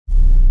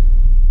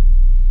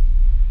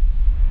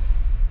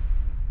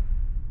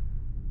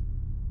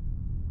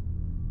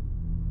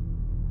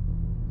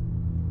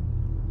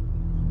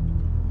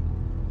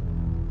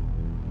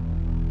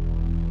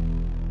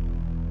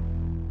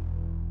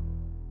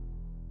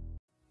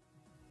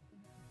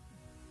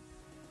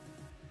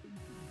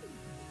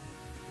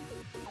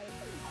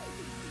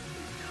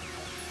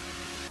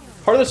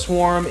Heart of the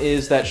Swarm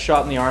is that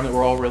shot in the arm that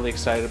we're all really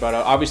excited about.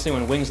 Obviously,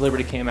 when Wings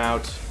Liberty came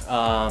out,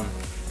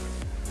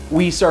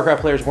 we StarCraft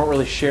players weren't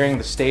really sharing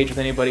the stage with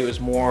anybody. It was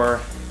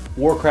more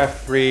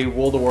Warcraft 3,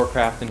 World of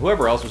Warcraft, and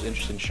whoever else was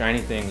interested in shiny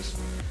things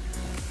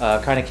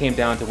kind of came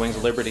down to Wings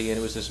of Liberty, and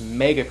it was this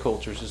mega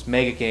culture, this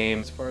mega game.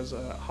 As far as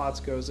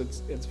HotS goes,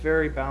 it's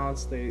very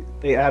balanced.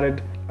 They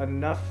added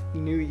enough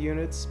new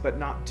units, but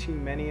not too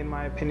many in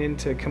my opinion,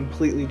 to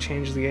completely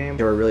change the game.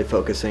 They were really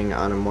focusing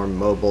on a more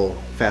mobile,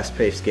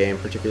 fast-paced game,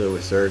 particularly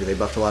with Zerg. They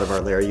buffed a lot of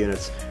our lair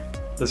units.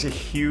 There's a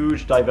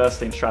huge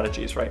diversity in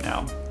strategies right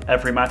now.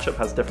 Every matchup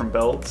has different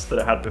builds that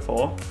it had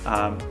before.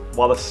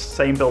 While the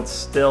same builds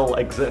still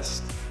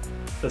exist,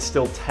 there's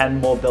still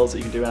 10 more builds that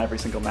you can do in every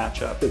single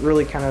matchup. It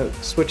really kind of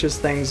switches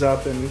things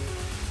up, and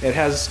it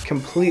has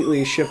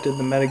completely shifted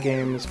the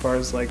metagame as far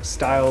as like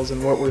styles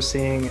and what we're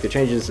seeing. The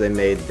changes they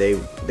made,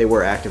 they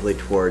were actively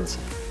towards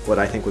what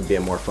I think would be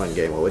a more fun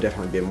game, what would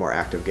definitely be a more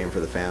active game for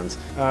the fans.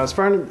 As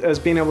far as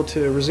being able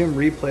to resume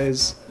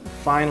replays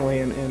finally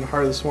in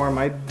Heart of the Swarm,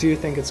 I do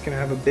think it's going to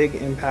have a big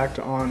impact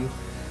on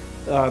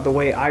the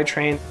way I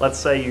train. Let's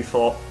say you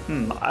thought,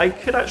 I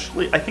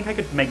think I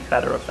could make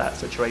better of that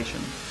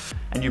situation.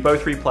 And you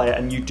both replay it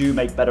and you do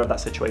make better of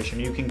that situation.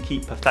 You can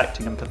keep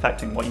perfecting and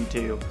perfecting what you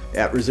do.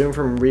 Yeah, resume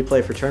from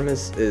replay for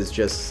tournaments is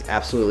just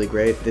absolutely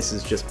great. This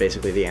is just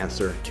basically the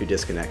answer to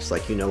disconnects.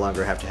 Like, you no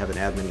longer have to have an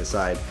admin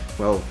decide,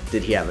 well,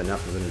 did he have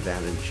enough of an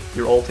advantage?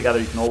 You're all together,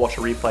 you can all watch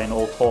a replay and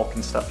all talk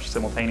and stuff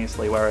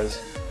simultaneously,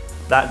 whereas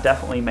that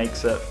definitely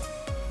makes it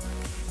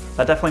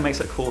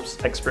a cool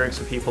experience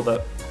for people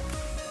that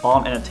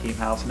aren't in a team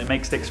house, and it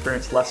makes the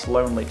experience less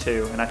lonely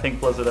too. And I think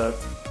Blizzard are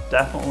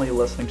definitely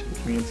listening to the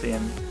community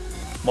in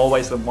more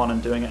ways than one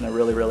and doing it in a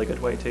really, really good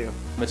way too.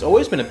 It's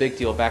always been a big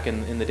deal back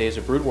in the days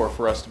of Brood War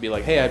for us to be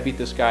like, hey, I beat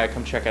this guy,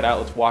 come check it out,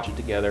 let's watch it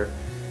together.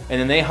 And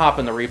then they hop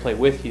in the replay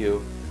with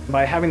you.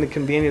 By having the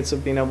convenience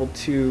of being able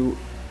to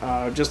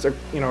just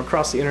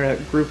across the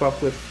internet group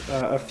up with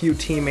a few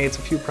teammates,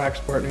 a few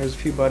practice partners, a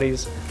few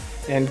buddies,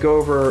 and go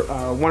over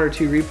one or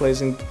two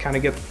replays and kind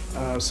of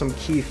get some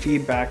key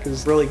feedback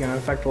is really going to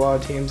affect a lot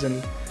of teams in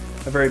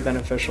a very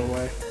beneficial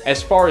way.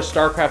 As far as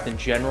StarCraft in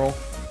general,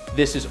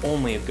 this is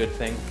only a good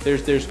thing.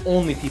 There's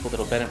only people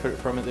that'll benefit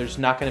from it. There's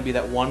not going to be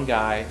that one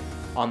guy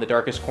on the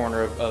darkest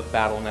corner of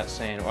Battle.net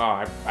saying,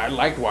 well, I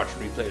like to watch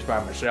replays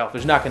by myself.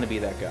 There's not going to be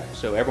that guy,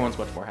 so everyone's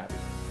much more happy.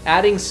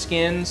 Adding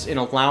skins and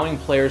allowing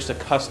players to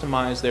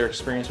customize their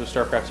experience with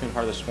StarCraft 2 and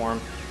Heart of the Swarm,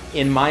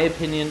 in my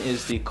opinion,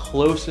 is the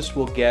closest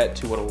we'll get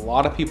to what a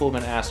lot of people have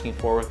been asking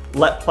for.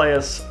 Let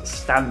players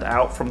stand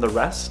out from the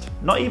rest,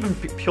 not even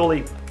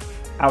purely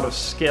out of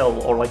skill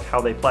or like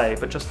how they play,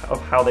 but just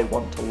of how they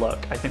want to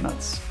look. I think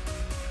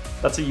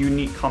that's a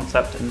unique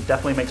concept and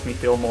definitely makes me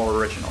feel more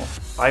original.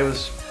 I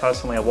was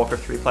personally a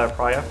Warcraft 3 player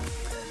prior,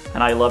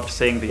 and I loved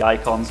seeing the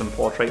icons and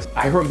portraits.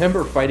 I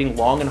remember fighting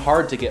long and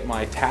hard to get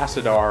my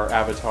Tassadar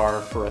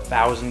avatar for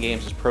 1,000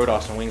 games as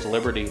Protoss on Wings of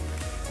Liberty,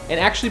 and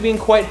actually being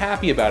quite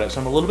happy about it,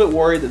 so I'm a little bit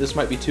worried that this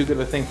might be too good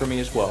of a thing for me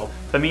as well.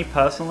 For me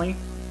personally,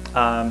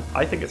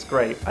 I think it's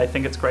great. I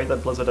think it's great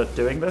that Blizzard are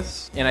doing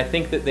this. And I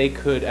think that they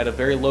could, at a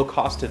very low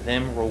cost to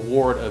them,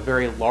 reward a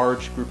very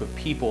large group of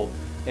people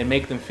and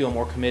make them feel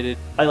more committed.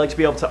 I like to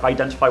be able to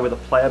identify with a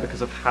player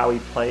because of how he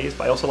plays,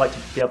 but I also like to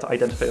be able to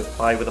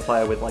identify with a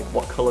player with like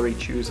what color he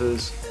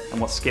chooses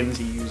and what skins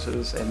he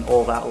uses and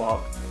all that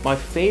lot. My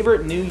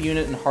favorite new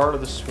unit in Heart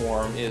of the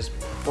Swarm is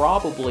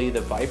probably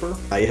the Viper.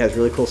 It has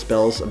really cool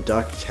spells.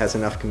 Abduct has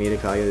enough comedic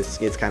value.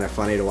 It's kind of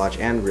funny to watch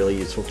and really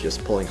useful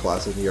just pulling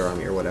Colossus in your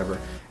army or whatever.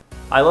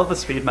 I love the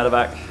speed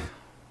medevac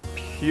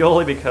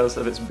purely because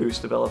of its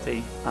boost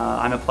ability.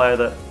 I'm a player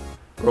that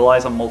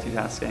relies on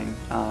multitasking.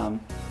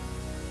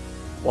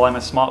 While I'm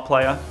a smart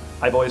player,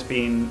 I've always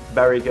been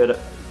very good at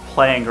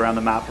playing around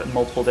the map at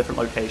multiple different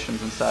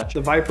locations and such.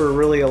 The Viper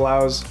really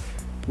allows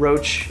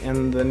Roach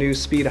and the new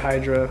Speed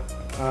Hydra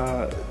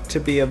to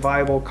be a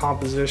viable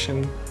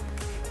composition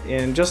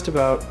in just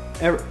about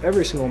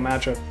every single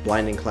matchup.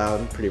 Blinding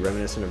Cloud, pretty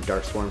reminiscent of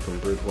Dark Swarm from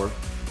Brood War.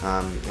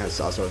 It's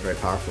also a very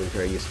powerful,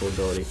 very useful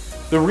ability.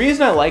 The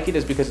reason I like it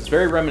is because it's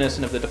very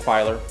reminiscent of the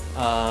Defiler.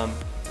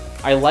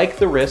 I like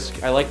the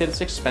risk, I like that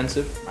it's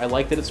expensive, I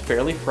like that it's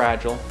fairly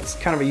fragile. It's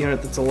kind of a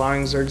unit that's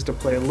allowing Zergs to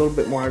play a little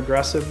bit more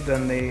aggressive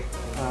than they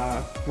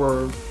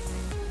were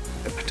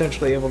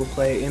potentially able to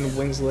play in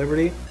Wings of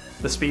Liberty.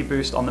 The speed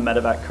boost on the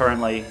medevac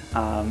currently,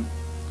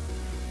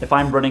 if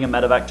I'm running a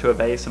medevac to a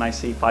base and I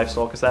see 5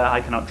 Stalkers there,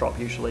 I cannot drop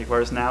usually,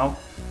 whereas now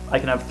I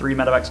can have 3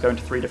 medevacs going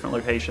to 3 different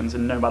locations,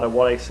 and no matter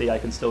what I see, I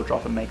can still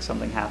drop and make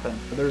something happen.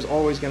 There's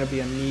always going to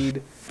be a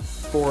need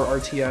for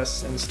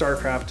RTS, and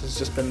StarCraft has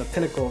just been the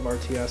pinnacle of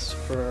RTS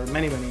for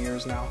many, many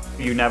years now.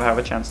 You never have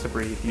a chance to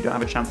breathe, you don't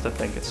have a chance to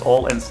think, it's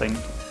all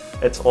instinct,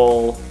 it's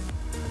all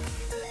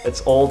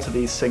to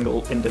these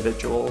single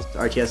individuals.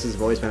 RTS has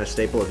always been a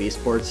staple of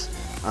esports.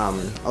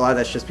 A lot of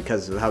that's just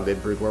because of how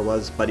good Brood War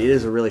was, but it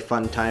is a really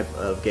fun type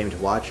of game to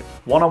watch.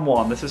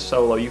 One-on-one, this is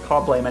solo, you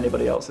can't blame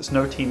anybody else. There's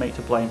no teammate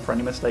to blame for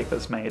any mistake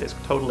that's made, it's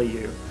totally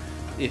you.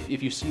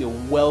 If you see a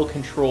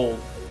well-controlled,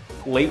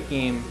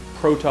 late-game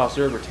Protoss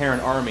Zerg or Terran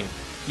army,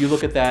 you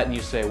look at that and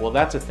you say, well,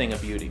 that's a thing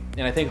of beauty.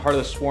 And I think Heart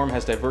of the Swarm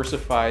has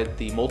diversified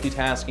the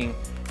multitasking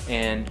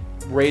and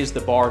raised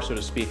the bar, so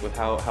to speak, with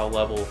how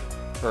level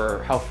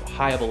or how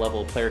high of a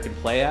level a player can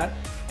play at.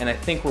 And I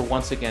think we're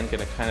once again going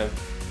to kind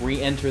of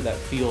re-enter that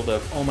field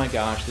of, oh my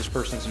gosh, this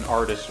person's an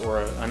artist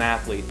or an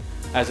athlete,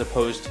 as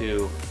opposed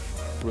to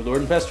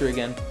Lord Infestor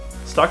again.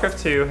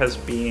 StarCraft 2 has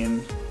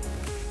been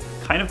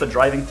kind of the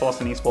driving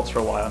force in esports for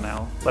a while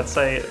now. Let's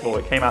say, well,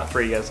 it came out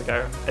 3 years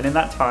ago, and in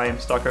that time,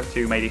 StarCraft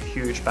 2 made a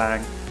huge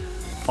bang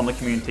on the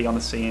community, on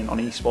the scene, on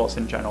esports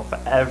in general,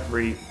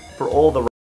 for all the